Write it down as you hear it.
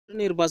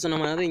நீர்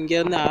பாசனமானது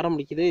இங்கேருந்து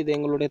ஆரம்பிக்குது. இது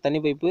எங்களுடைய தனி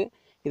பைப்பு.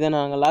 இதை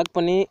நாங்கள் லாக்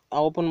பண்ணி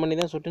ஓப்பன் பண்ணி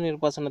தான் சொட்டு நீர்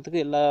பாசனத்துக்கு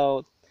எல்லா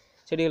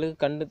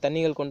செடிகளுக்கு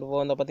தண்ணிகள் கொண்டு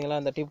போவோம். அந்த பார்த்தீங்களா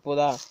அந்த டியூப்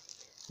போதா,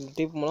 இந்த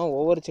டியூப் மூலம்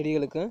ஒவ்வொரு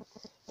செடிகளுக்கும்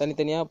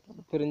தனித்தனியாக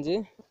பிரிஞ்சு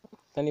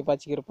தண்ணி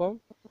பாய்ச்சிக்கிருப்போம்.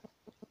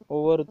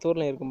 ஒவ்வொரு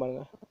தூர்லையும் இருக்கும்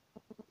பாருங்கள்.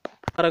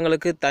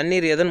 மரங்களுக்கு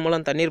தண்ணீர் எதன்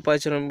மூலம் தண்ணீர்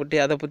பாய்ச்சணும் பற்றி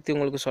அதை பற்றி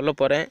உங்களுக்கு சொல்ல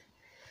போகிறேன்.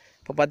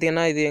 இப்போ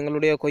பார்த்தீங்கன்னா இது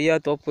எங்களுடைய கொய்யா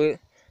தோப்பு.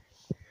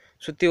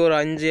 சுற்றி ஒரு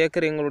 5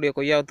 ஏக்கர் எங்களுடைய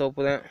கொய்யா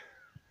தோப்பு தான்.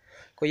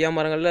 கொய்யா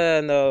மரங்களில்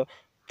இந்த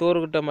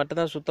தூர்கிட்ட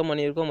மட்டும்தான் சுத்தம்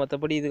பண்ணியிருக்கோம்.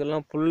 மற்றபடி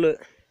இதுக்கெல்லாம் புல்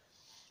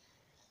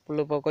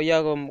இப்போ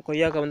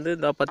கொய்யாக்க வந்து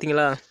இந்த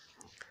பார்த்தீங்களா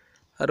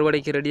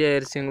அறுவடைக்கு ரெடி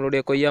ஆயிடுச்சு.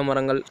 எங்களுடைய கொய்யா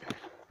மரங்கள்,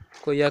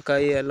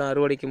 கொய்யாக்காய் எல்லாம்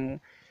அறுவடைக்கு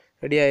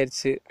ரெடி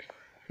ஆயிடுச்சு.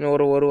 இன்னும்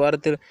ஒரு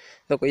வாரத்தில்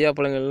இந்த கொய்யா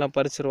பழங்கள் எல்லாம்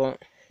பறிச்சிருவோம்.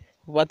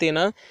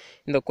 பார்த்தீங்கன்னா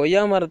இந்த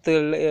கொய்யா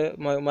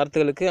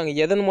மரத்துகளுக்கு அங்கே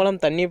எதன்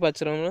மூலம் தண்ணி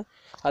பாய்ச்சிரோம்னு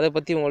அதை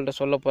பற்றி உங்கள்கிட்ட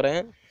சொல்ல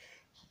போகிறேன்.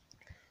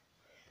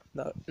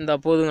 இந்த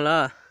போதுங்களா,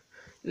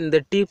 இந்த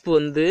டீப்பு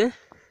வந்து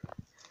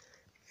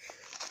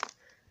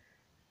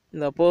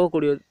இந்த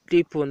போகக்கூடிய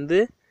டீப்பு வந்து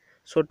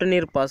சொட்டு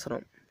நீர்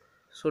பாசனம்.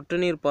 சொட்டு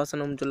நீர்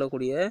பாசனம்னு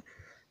சொல்லக்கூடிய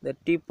இந்த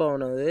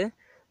டீப்பானது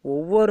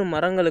ஒவ்வொரு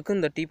மரங்களுக்கும்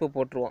இந்த டீப்பை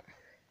போட்டுருவோம்.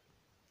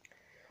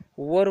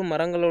 ஒவ்வொரு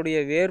மரங்களுடைய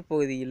வேர்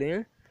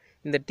பகுதியிலையும்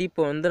இந்த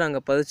டீப்பை வந்து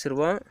நாங்கள்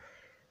பதிச்சிருவோம்.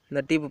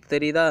 இந்த டீப்பு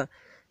தெரியுதா,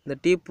 இந்த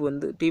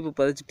டீப்பு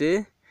பதிச்சுட்டு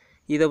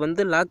இதை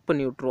வந்து லாக்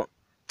பண்ணி விட்ருவோம்.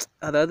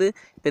 அதாவது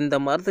இப்போ இந்த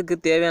மரத்துக்கு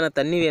தேவையான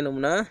தண்ணி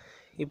வேணும்னா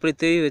இப்படி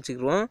திருவி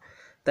வச்சுக்கிடுவோம்.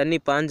 தண்ணி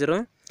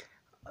பாஞ்சிரும்.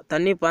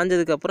 தண்ணி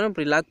பாஞ்சதுக்கப்புறம்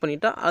இப்படி லாக்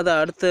பண்ணிட்டா அதை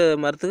அடுத்த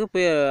மரத்துக்கு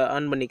போய்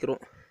ஆன்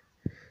பண்ணிக்கிறோம்.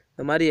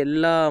 இந்த மாதிரி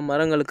எல்லா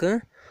மரங்களுக்கும்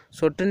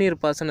சொட்டு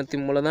நீர்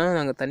பாசனத்தின் மூலம் தான்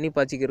நாங்கள் தண்ணி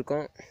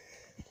பாய்ச்சிக்கிருக்கோம்.